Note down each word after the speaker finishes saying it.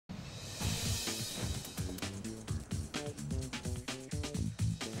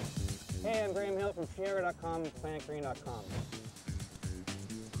Hey, I'm Graham Hill from Tierra.com and PlanetGreen.com.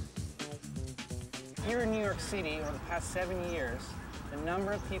 Here in New York City, over the past 7 years, the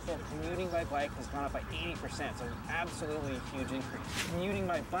number of people commuting by bike has gone up by 80%, so absolutely a huge increase. Commuting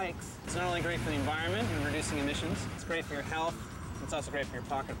by bikes is not only great for the environment and reducing emissions, it's great for your health, it's also great for your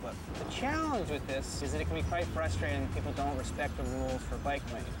pocketbook. The challenge with this is that it can be quite frustrating when people don't respect the rules for bike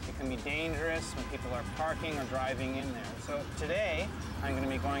lanes. It can be dangerous when people are parking or driving in there. So today, I'm going to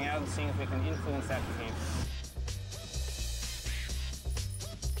be going out and seeing if we can influence that behavior.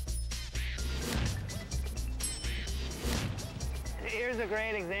 Here's a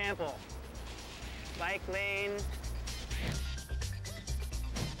great example. Bike lane.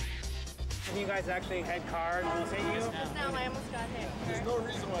 Have you guys actually had cars almost hit you? Just now I almost got hit. There's no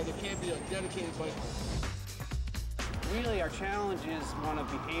reason why there can't be a dedicated bike lane. Really, our challenge is one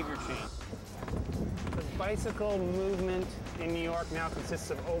of behavior change. The bicycle movement in New York now consists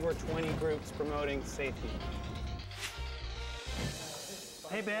of over 20 groups promoting safety.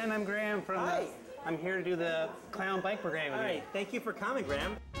 Hey Ben, I'm Graham from I'm here to do the Clown Bike Brigade with you. All right, thank you for coming,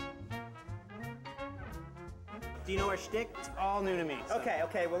 Graham. Do you know our shtick? It's all new to me. So.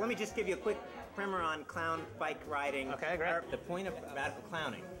 Okay, well let me just give you a quick primer on clown bike riding. Okay, great. The point of radical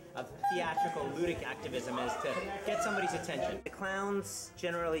clowning, of theatrical ludic activism, is to get somebody's attention. The clowns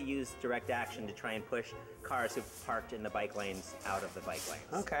generally use direct action to try and push cars who've parked in the bike lanes out of the bike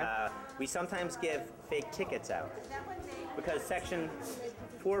lanes. Okay. We sometimes give fake tickets out because section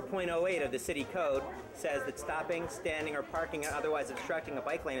 4.08 of the city code says that stopping, standing, or parking or otherwise obstructing a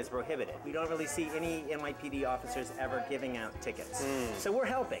bike lane is prohibited. We don't really see any NYPD officers ever giving out tickets. So we're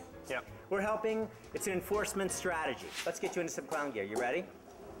helping. Yep. We're helping. It's an enforcement strategy. Let's get you into some clown gear. You ready?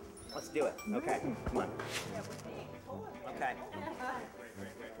 Let's do it. Okay, come on. Okay.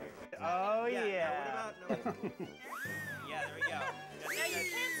 Oh yeah. Yeah, now what about, yeah, there we go. Now you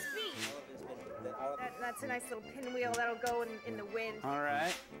can't speak. That's a nice little pinwheel that'll go in the wind. All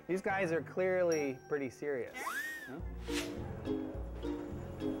right. These guys are clearly pretty serious. Huh?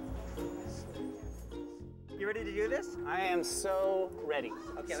 You ready to do this? I am so ready.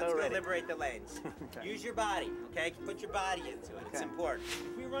 Okay, so let's ready. go liberate the lanes. Okay. Use your body, okay? Put your body into it. It's Okay. important.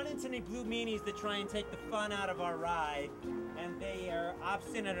 If we run into any blue meanies that try and take the fun out of our ride, and they are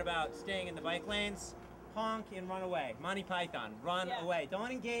obstinate about staying in the bike lanes, honk and run away. Monty Python, run away.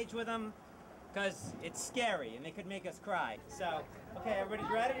 Don't engage with them, because it's scary and they could make us cry. So, okay,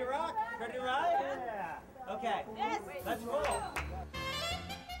 everybody ready to rock? Ready to ride? Yeah. Okay. Yes. Let's roll.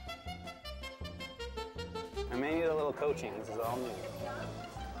 I may need a little coaching. This is all new.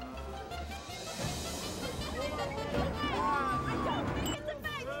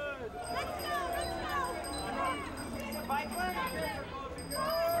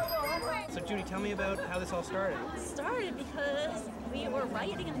 So Judy, tell me about how this all started. It started because we were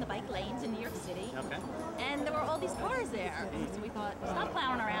riding in the bike lanes in New York City. Okay. And there were all these cars there. So we thought, stop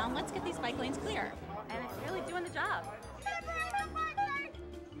clowning around, let's get these bike lanes clear. And it's really doing the job.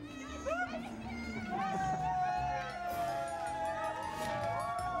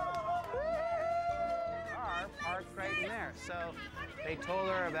 Car parked right in there. So they told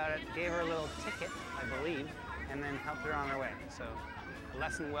her about it, gave her a little ticket, I believe, and then helped her on her way. So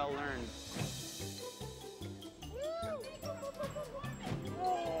lesson well learned.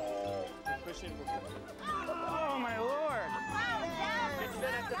 Oh my lord! It's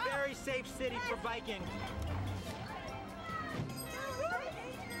been a very safe city for biking.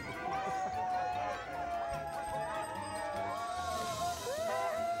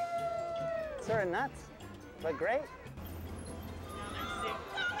 Sort of nuts, but great.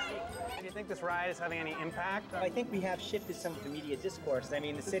 Do you think this ride is having any impact? I think we have shifted some of the media discourse. I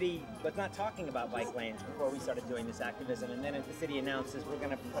mean, the city was not talking about bike lanes before we started doing this activism, and then the city announces we're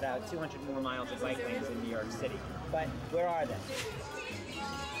going to put out 200 more miles of bike lanes in New York City. But where are they?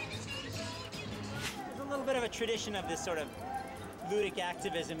 There's a little bit of a tradition of this sort of ludic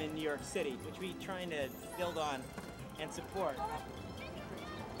activism in New York City, which we're trying to build on and support.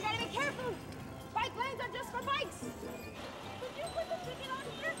 You gotta be careful. Bike lanes are just for bikes. Could you put the ticket on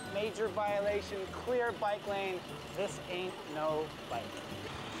here? Major violation, clear bike lane. This ain't no bike.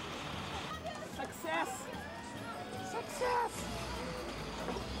 Success! Success!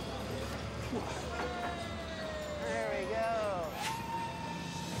 There we go.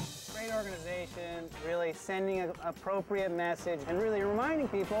 Great organization, really sending an appropriate message and really reminding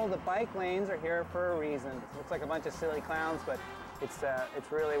people that bike lanes are here for a reason. It looks like a bunch of silly clowns, but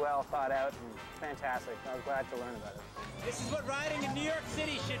it's really well thought out and fantastic. I was glad to learn about it. This is what riding in New York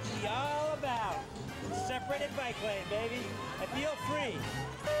City should be all about. Separated bike lane, baby. I feel free.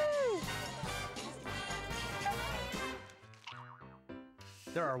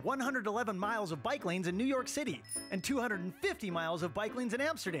 There are 111 miles of bike lanes in New York City and 250 miles of bike lanes in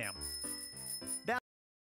Amsterdam.